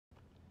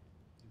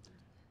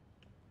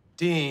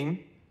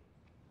Dean,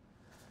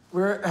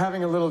 we're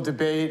having a little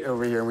debate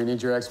over here, and we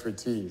need your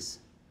expertise.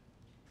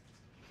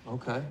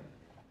 Okay.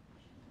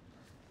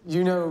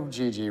 You know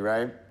Gigi,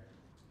 right?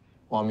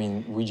 Well, I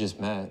mean, we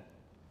just met.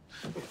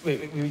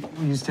 Wait,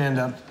 will you stand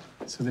up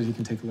so that he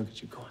can take a look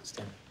at you? Go on,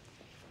 stand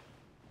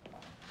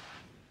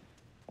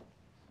up.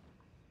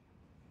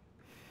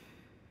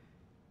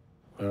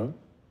 Well?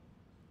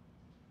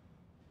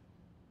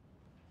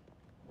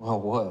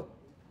 Well, what?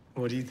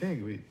 What do you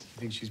think? Do you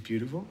think she's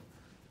beautiful?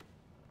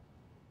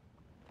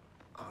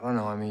 I don't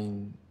know, I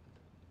mean...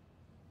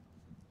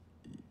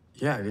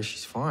 Yeah, I guess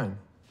she's fine.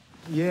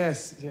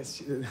 Yes,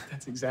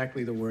 that's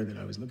exactly the word that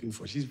I was looking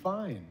for. She's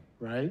fine,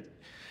 right?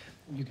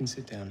 You can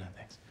sit down now,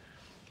 thanks.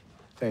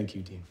 Thank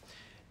you, Dean.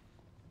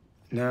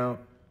 Now,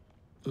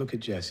 look at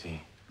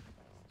Jessie.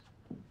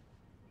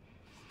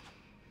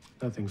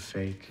 Nothing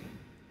fake,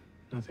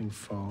 nothing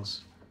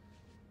false.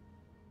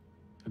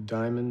 A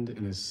diamond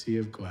in a sea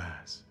of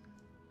glass.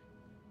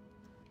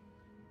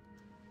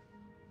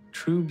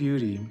 True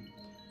beauty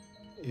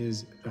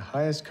is the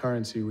highest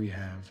currency we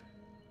have.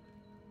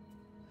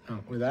 Now,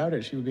 without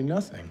it, she would be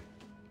nothing.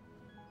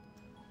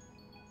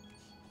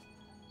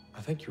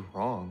 I think you're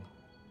wrong.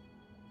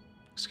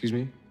 Excuse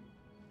me?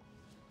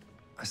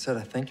 I said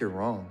I think you're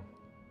wrong.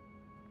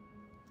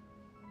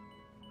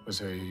 Well,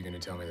 so are you gonna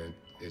tell me that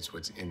it's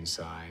what's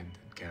inside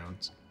that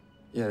counts?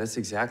 Yeah, that's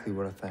exactly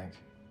what I think.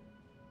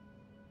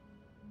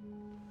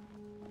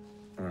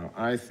 Well,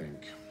 I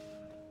think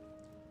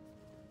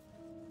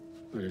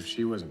that if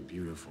she wasn't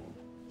beautiful,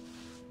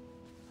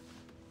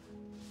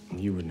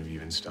 you wouldn't have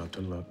even stopped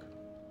to look.